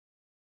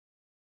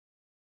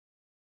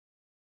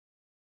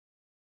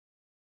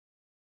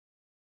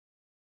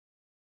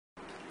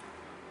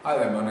Hi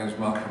there, my name is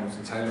Mark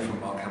Hamilton-Taylor from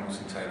Mark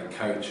Hamilton-Taylor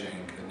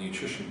Coaching and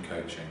Nutrition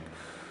Coaching.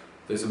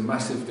 There's a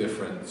massive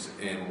difference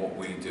in what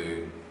we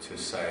do to,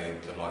 say,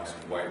 the likes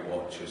of Weight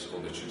Watchers or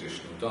the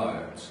traditional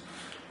diets.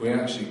 We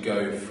actually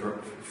go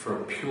for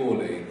a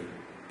purely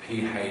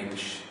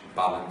pH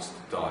balanced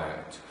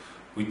diet.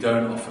 We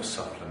don't offer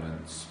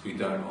supplements, we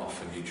don't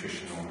offer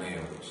nutritional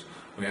meals.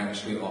 We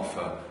actually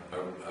offer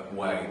a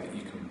way that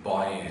you can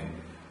buy in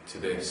to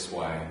this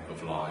way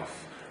of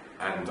life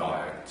and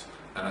diet,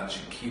 and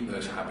actually keep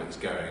those habits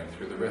going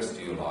through the rest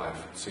of your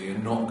life, so you're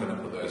not going to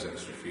put those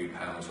extra few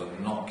pounds on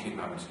and not keep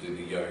having to do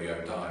the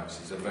yo-yo diets.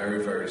 It's a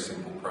very, very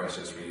simple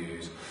process we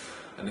use,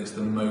 and it's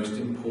the most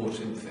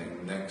important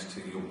thing next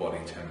to your body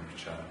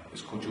temperature.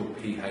 It's called your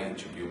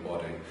pH of your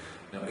body.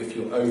 Now, if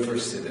you're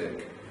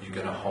over-acidic, you're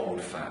going to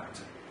hold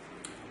fat.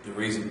 The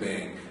reason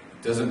being,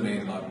 it doesn't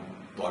mean, like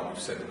we've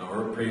said in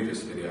our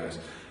previous videos,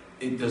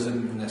 it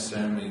doesn't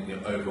necessarily mean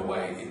you're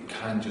overweight, it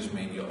can just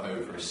mean you're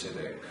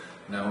over-acidic.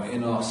 Now,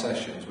 in our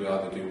sessions, we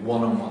either do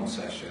one-on-one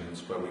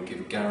sessions where we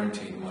give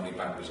guaranteed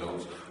money-back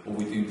results, or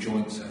we do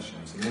joint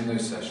sessions. And in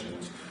those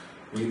sessions,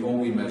 all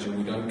we measure,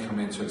 we don't come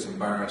into it's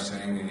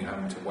embarrassing and you're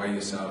having to weigh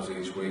yourselves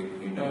each week.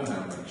 You know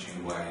how much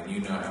you weigh and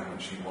you know how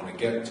much you want to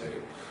get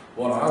to.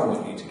 What I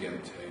want you to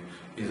get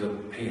to is a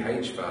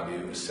pH value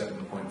of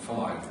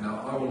 7.5.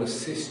 Now, I will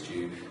assist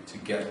you to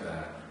get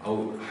there. I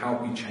will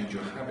help you change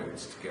your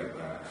habits to get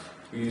there.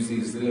 We use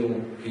these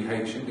little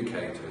pH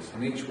indicators,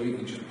 and each week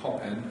you just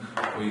pop in,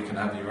 or you can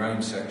have your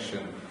own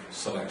selection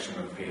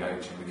of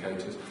pH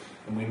indicators,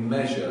 and we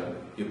measure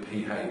your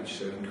pH.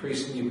 So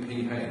increasing your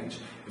pH,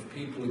 if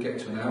people get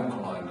to an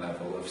alkaline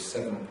level of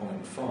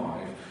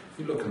 7.5, if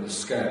you look on the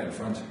scale in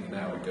front of you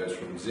now, it goes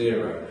from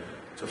 0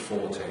 to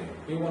 14.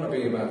 We want to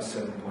be about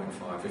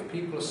 7.5. If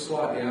people are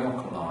slightly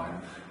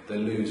alkaline, they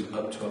lose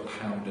up to a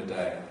pound a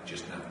day,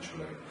 just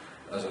naturally.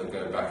 As I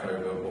go back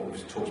over what we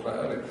talked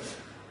about earlier.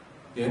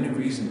 The only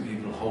reason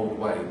people hold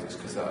weight is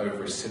because they're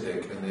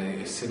over-acidic, and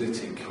the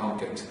acidity can't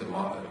get to the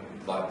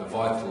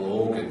vital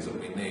organs that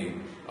we need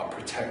are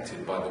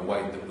protected by the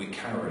weight that we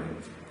carry.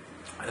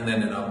 And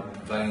then in our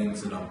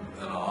veins and our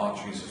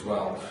arteries as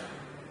well,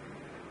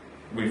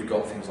 we've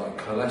got things like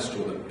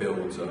cholesterol that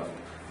builds up.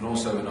 And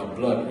also in our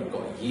blood, we've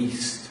got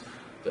yeast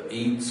that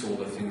eats all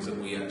the things that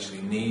we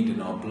actually need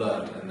in our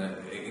blood, and that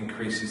it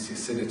increases the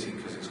acidity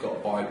because it's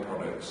got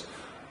byproducts.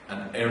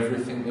 And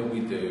everything that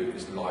we do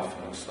is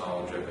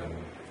lifestyle driven.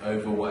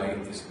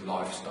 Overweight is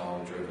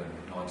lifestyle driven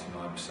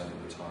 99%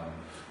 of the time.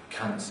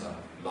 Cancer,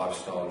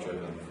 lifestyle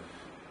driven.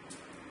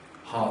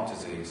 Heart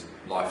disease,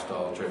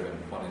 lifestyle driven.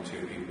 1 in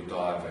 2 people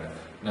die of it.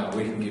 Now,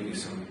 we can give you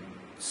some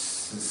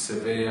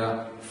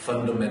severe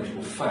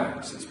fundamental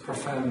facts. It's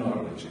profound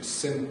knowledge. It's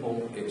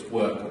simple, it's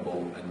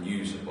workable and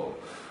usable.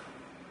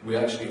 We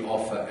actually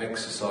offer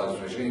exercise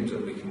regimes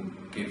that we can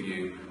give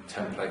you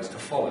templates to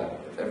follow.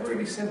 They're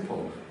really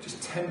simple.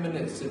 Just 10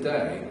 minutes a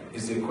day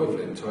is the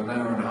equivalent to an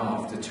hour and a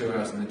half to 2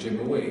 hours in the gym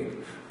a week.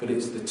 But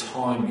it's the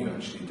time you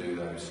actually do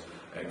those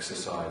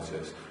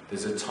exercises.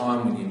 There's a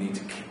time when you need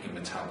to keep your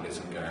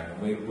metabolism going.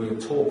 And we'll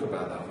talk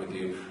about that with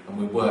you, and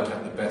we work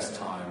out the best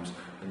times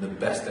and the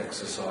best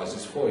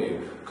exercises for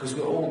you. Because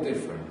we're all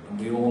different, and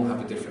we all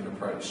have a different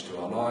approach to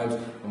our lives,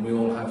 and we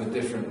all have a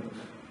different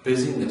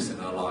busyness in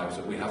our lives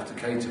that we have to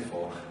cater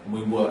for, and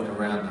we work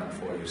around that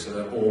for you, so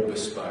they're all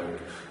bespoke.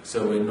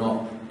 So we're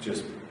not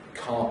just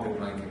carpet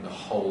blanking the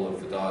whole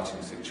of the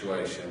dieting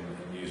situation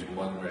and using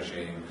one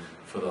regime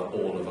for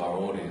all of our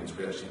audience.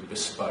 We actually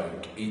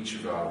bespoke each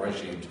of our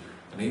regimes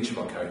and each of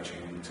our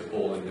coaching to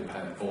all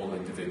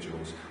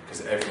individuals,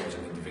 because everyone's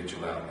an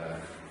individual out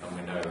there, and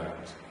we know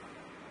that.